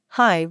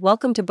Hi,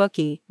 welcome to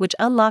Bookie, which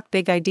unlock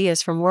big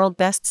ideas from world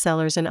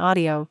bestsellers in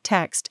audio,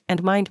 text,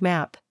 and mind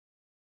map.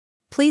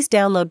 Please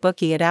download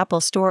Bookie at Apple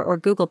Store or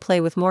Google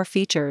Play with more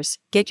features.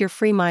 Get your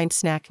free mind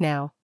snack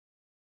now.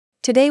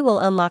 Today we'll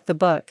unlock the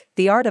book,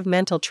 The Art of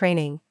Mental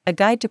Training, a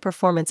guide to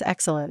performance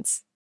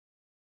excellence.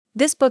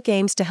 This book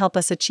aims to help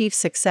us achieve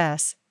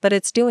success, but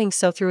it's doing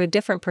so through a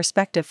different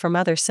perspective from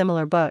other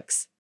similar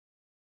books.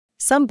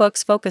 Some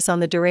books focus on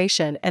the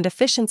duration and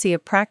efficiency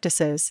of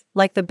practices,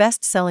 like the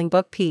best-selling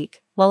book Peak,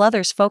 while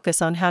others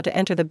focus on how to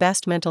enter the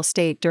best mental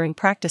state during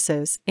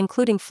practices,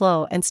 including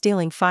flow and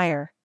stealing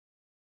fire.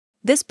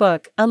 This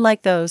book,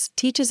 unlike those,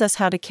 teaches us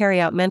how to carry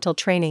out mental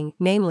training,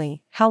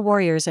 namely, how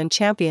warriors and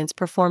champions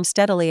perform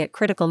steadily at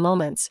critical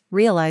moments,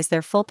 realize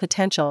their full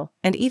potential,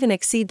 and even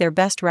exceed their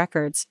best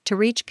records to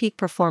reach peak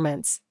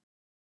performance.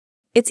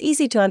 It's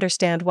easy to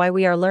understand why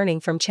we are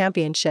learning from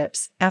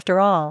championships. After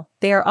all,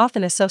 they are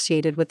often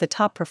associated with the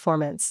top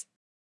performance.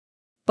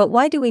 But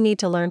why do we need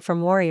to learn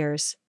from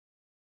warriors?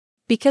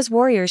 Because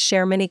warriors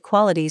share many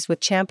qualities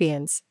with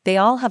champions. They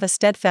all have a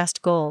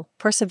steadfast goal,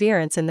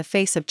 perseverance in the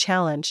face of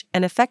challenge,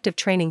 an effective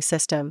training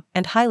system,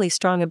 and highly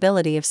strong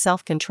ability of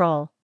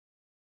self-control.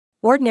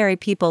 Ordinary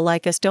people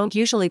like us don't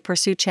usually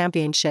pursue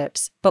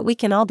championships, but we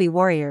can all be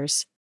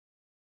warriors.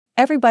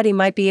 Everybody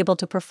might be able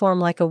to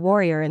perform like a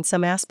warrior in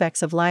some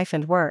aspects of life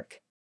and work.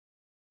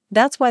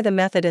 That's why the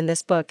method in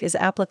this book is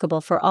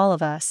applicable for all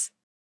of us.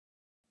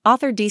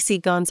 Author D.C.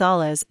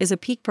 Gonzalez is a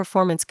peak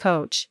performance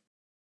coach.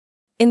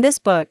 In this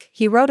book,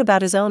 he wrote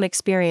about his own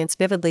experience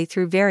vividly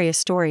through various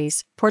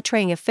stories,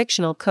 portraying a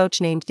fictional coach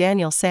named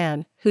Daniel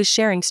San, who's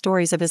sharing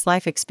stories of his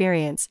life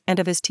experience and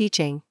of his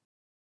teaching.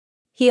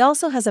 He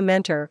also has a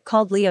mentor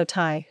called Leo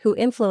Tai who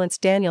influenced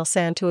Daniel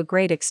San to a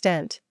great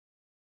extent.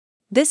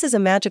 This is a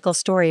magical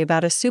story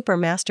about a super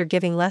master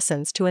giving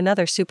lessons to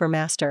another super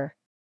master.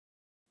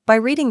 By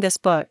reading this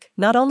book,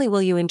 not only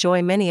will you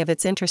enjoy many of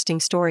its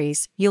interesting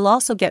stories, you'll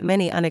also get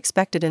many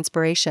unexpected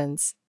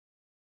inspirations.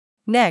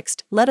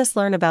 Next, let us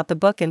learn about the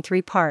book in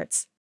 3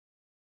 parts.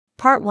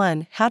 Part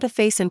 1, How to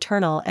face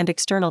internal and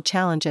external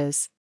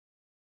challenges.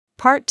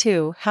 Part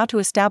 2, How to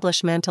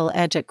establish mental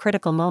edge at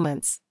critical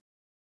moments.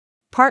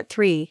 Part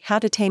 3, How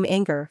to tame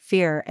anger,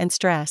 fear, and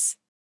stress.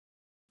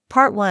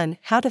 Part 1,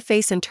 How to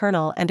face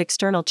internal and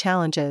external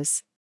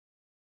challenges.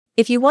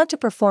 If you want to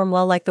perform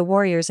well like the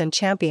warriors and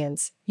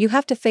champions, you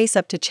have to face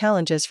up to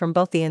challenges from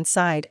both the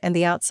inside and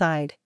the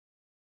outside.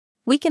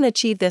 We can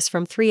achieve this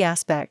from 3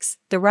 aspects: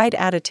 the right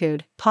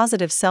attitude,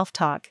 positive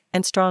self-talk,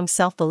 and strong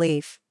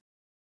self-belief.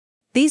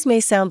 These may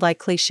sound like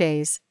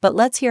cliches, but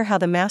let's hear how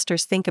the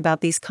masters think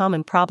about these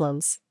common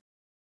problems.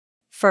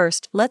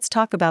 First, let's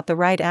talk about the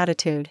right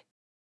attitude.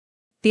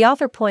 The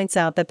author points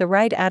out that the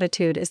right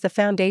attitude is the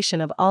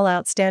foundation of all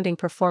outstanding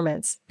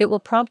performance. It will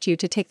prompt you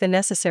to take the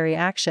necessary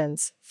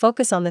actions,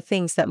 focus on the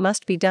things that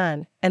must be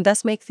done, and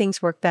thus make things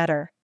work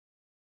better.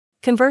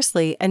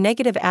 Conversely, a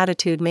negative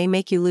attitude may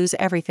make you lose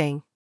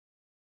everything.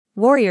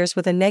 Warriors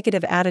with a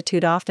negative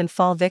attitude often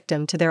fall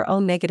victim to their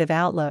own negative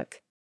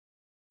outlook.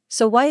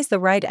 So why is the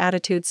right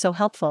attitude so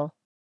helpful?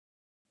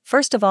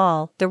 First of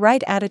all, the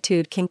right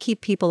attitude can keep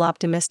people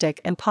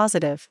optimistic and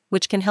positive,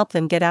 which can help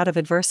them get out of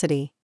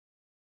adversity.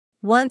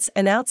 Once,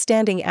 an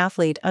outstanding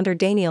athlete under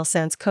Daniel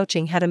San's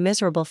coaching had a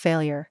miserable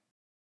failure.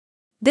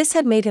 This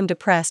had made him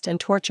depressed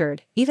and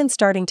tortured, even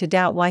starting to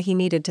doubt why he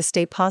needed to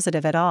stay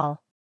positive at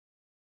all.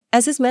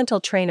 As his mental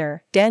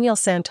trainer, Daniel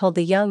San told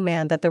the young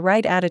man that the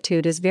right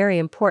attitude is very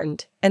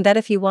important, and that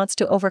if he wants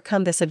to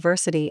overcome this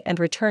adversity and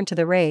return to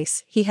the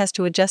race, he has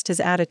to adjust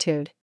his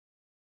attitude.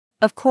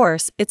 Of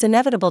course, it's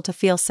inevitable to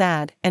feel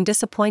sad and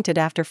disappointed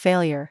after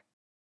failure.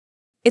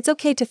 It's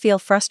okay to feel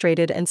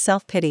frustrated and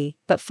self-pity,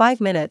 but 5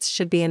 minutes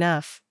should be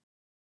enough.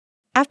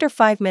 After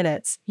 5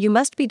 minutes, you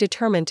must be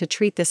determined to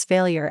treat this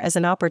failure as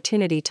an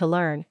opportunity to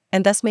learn,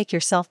 and thus make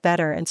yourself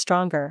better and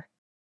stronger.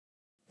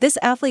 This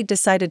athlete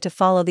decided to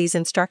follow these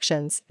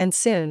instructions, and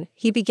soon,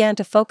 he began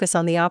to focus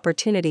on the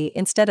opportunity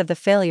instead of the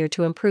failure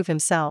to improve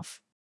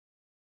himself.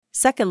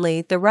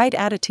 Secondly, the right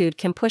attitude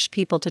can push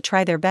people to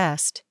try their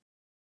best.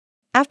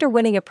 After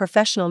winning a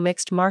professional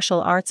mixed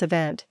martial arts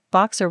event,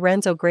 boxer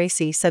Renzo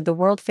Gracie said the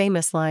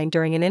world-famous line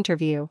during an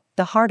interview,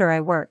 "The harder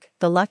I work,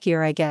 the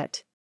luckier I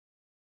get."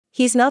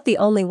 He's not the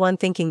only one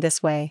thinking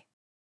this way.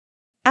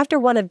 After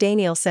one of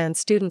Daniel San's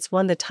students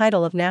won the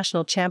title of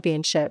national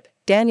championship,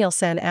 Daniel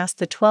San asked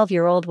the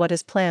 12-year-old what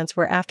his plans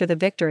were after the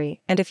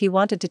victory and if he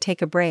wanted to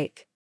take a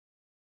break.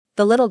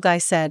 The little guy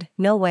said,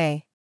 "No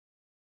way.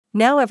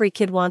 Now every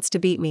kid wants to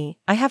beat me,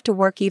 I have to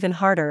work even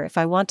harder if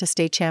I want to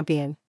stay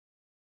champion."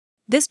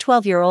 This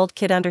 12-year-old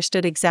kid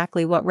understood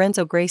exactly what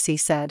Renzo Gracie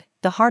said,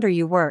 the harder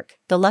you work,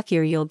 the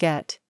luckier you'll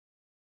get.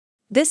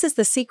 This is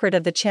the secret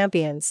of the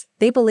champions.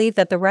 They believe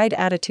that the right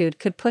attitude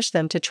could push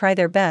them to try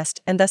their best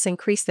and thus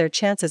increase their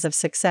chances of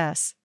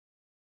success.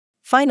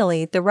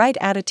 Finally, the right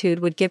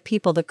attitude would give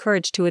people the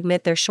courage to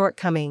admit their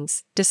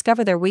shortcomings,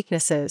 discover their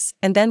weaknesses,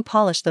 and then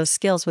polish those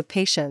skills with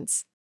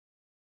patience.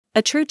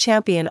 A true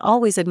champion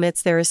always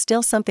admits there is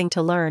still something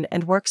to learn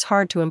and works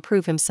hard to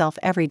improve himself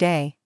every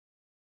day.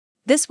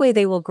 This way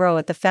they will grow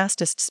at the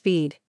fastest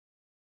speed.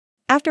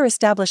 After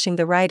establishing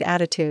the right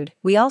attitude,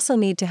 we also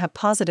need to have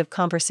positive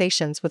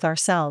conversations with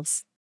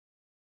ourselves.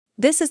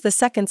 This is the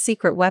second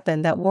secret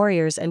weapon that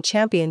warriors and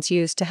champions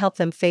use to help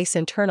them face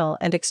internal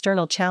and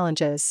external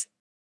challenges.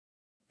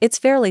 It's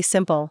fairly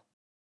simple.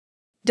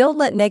 Don't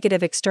let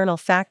negative external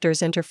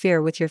factors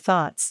interfere with your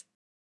thoughts.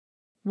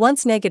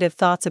 Once negative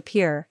thoughts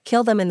appear,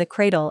 kill them in the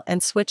cradle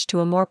and switch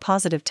to a more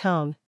positive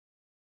tone.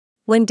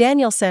 When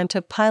Daniel-san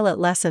took pilot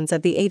lessons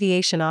at the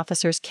aviation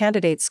officers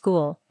candidate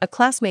school, a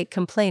classmate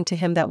complained to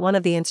him that one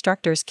of the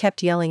instructors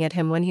kept yelling at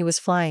him when he was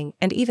flying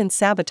and even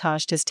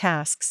sabotaged his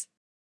tasks.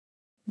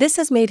 This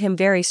has made him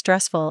very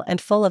stressful and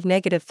full of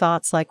negative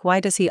thoughts like, "Why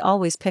does he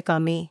always pick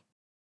on me?"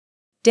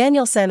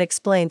 Daniel-san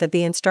explained that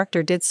the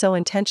instructor did so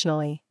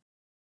intentionally.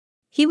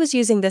 He was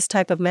using this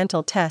type of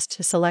mental test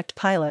to select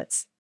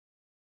pilots.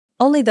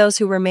 Only those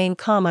who remain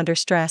calm under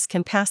stress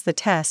can pass the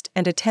test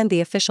and attend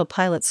the official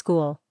pilot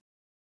school.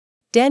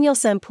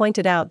 Daniel-san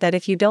pointed out that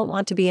if you don't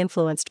want to be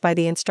influenced by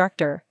the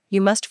instructor,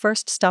 you must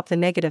first stop the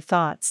negative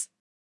thoughts.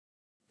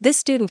 This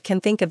student can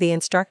think of the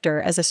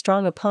instructor as a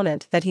strong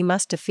opponent that he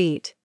must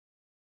defeat.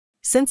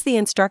 Since the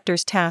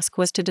instructor's task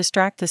was to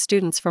distract the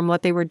students from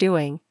what they were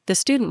doing, the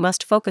student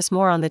must focus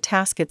more on the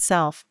task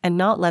itself and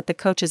not let the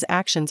coach's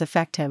actions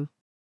affect him.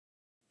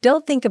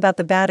 Don't think about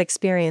the bad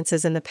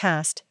experiences in the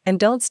past, and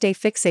don't stay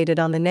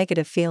fixated on the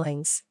negative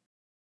feelings.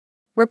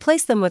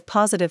 Replace them with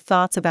positive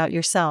thoughts about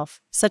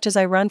yourself, such as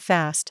 "I run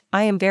fast,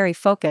 I am very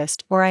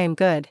focused," or "I am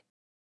good."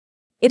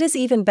 It is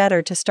even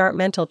better to start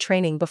mental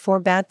training before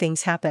bad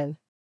things happen.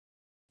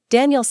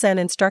 Daniel-san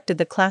instructed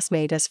the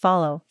classmate as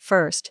follows: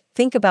 first,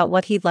 think about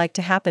what he'd like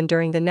to happen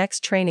during the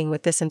next training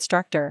with this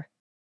instructor.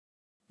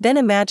 Then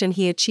imagine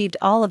he achieved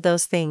all of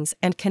those things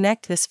and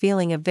connect this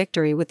feeling of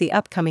victory with the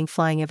upcoming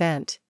flying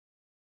event.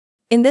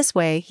 In this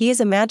way, he is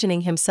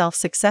imagining himself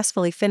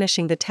successfully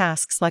finishing the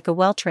tasks like a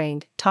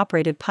well-trained,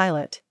 top-rated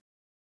pilot.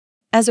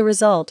 As a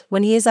result,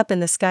 when he is up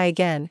in the sky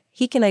again,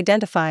 he can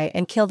identify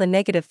and kill the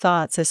negative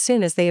thoughts as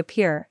soon as they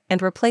appear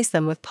and replace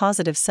them with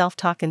positive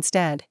self-talk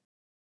instead.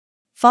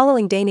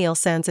 Following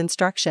Daniel-san's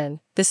instruction,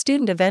 the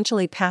student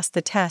eventually passed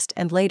the test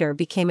and later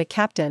became a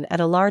captain at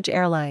a large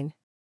airline.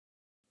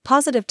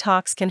 Positive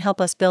talks can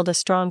help us build a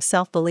strong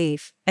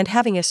self-belief, and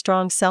having a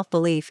strong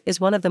self-belief is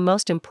one of the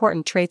most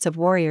important traits of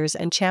warriors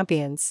and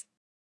champions.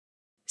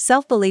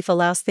 Self-belief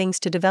allows things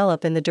to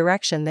develop in the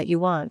direction that you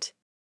want.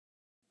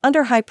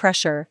 Under high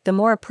pressure, the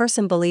more a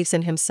person believes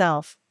in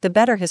himself, the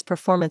better his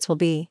performance will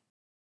be.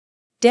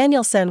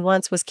 Daniel-san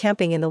once was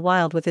camping in the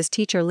wild with his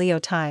teacher Leo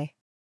Tai.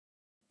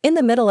 In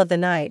the middle of the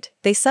night,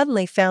 they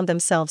suddenly found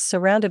themselves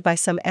surrounded by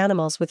some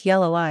animals with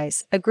yellow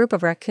eyes. A group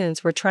of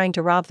raccoons were trying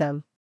to rob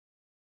them.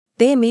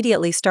 They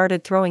immediately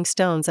started throwing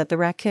stones at the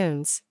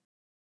raccoons.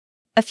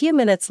 A few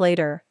minutes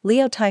later,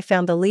 Leo Tai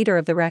found the leader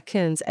of the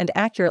raccoons and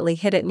accurately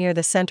hit it near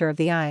the center of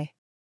the eye.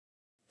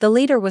 The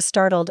leader was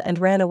startled and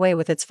ran away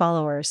with its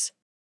followers.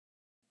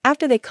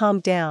 After they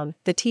calmed down,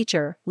 the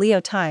teacher,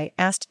 Leo Tai,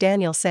 asked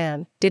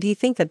Daniel-san, did he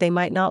think that they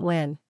might not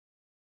win?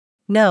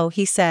 No,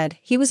 he said,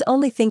 he was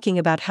only thinking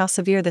about how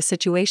severe the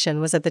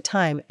situation was at the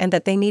time and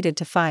that they needed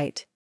to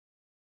fight.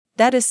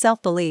 That is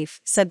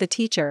self-belief, said the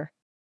teacher.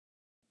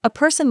 A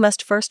person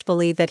must first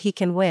believe that he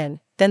can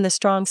win, then the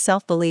strong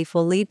self-belief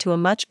will lead to a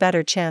much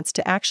better chance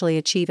to actually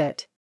achieve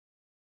it.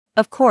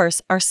 Of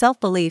course, our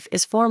self-belief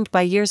is formed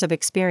by years of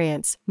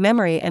experience,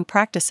 memory and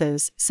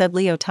practices, said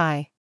Leo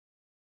Tai.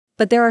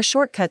 But there are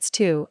shortcuts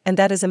too, and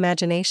that is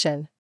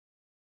imagination.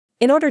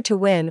 In order to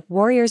win,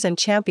 warriors and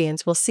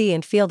champions will see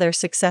and feel their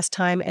success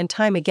time and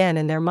time again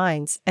in their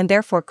minds and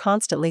therefore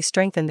constantly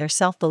strengthen their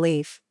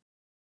self-belief.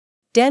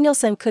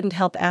 Daniel-san couldn't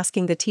help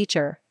asking the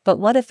teacher, but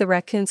what if the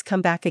raccoons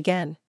come back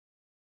again?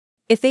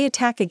 If they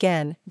attack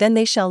again, then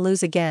they shall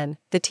lose again,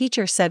 the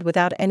teacher said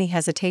without any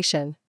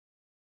hesitation.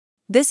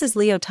 This is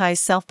Leo Tai's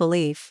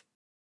self-belief.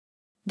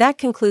 That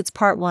concludes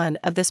part 1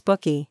 of this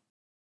bookie.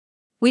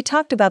 We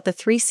talked about the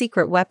 3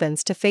 secret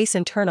weapons to face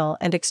internal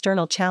and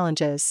external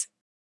challenges.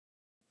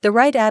 The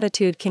right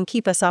attitude can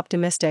keep us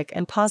optimistic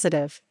and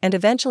positive, and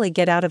eventually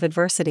get out of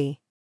adversity.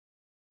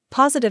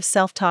 Positive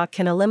self-talk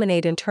can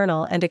eliminate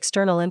internal and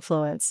external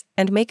influence,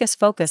 and make us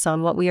focus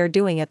on what we are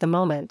doing at the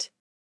moment.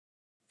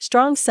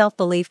 Strong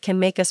self-belief can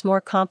make us more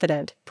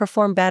confident,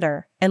 perform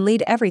better, and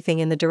lead everything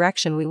in the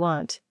direction we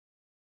want.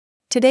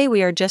 Today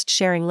we are just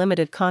sharing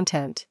limited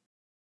content.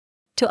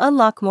 To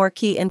unlock more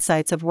key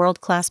insights of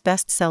world-class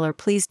bestseller,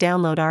 please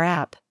download our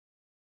app.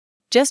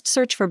 Just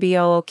search for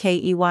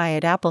BOOKEY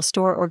at Apple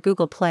Store or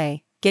Google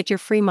Play. Get your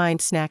free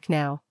mind snack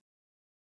now.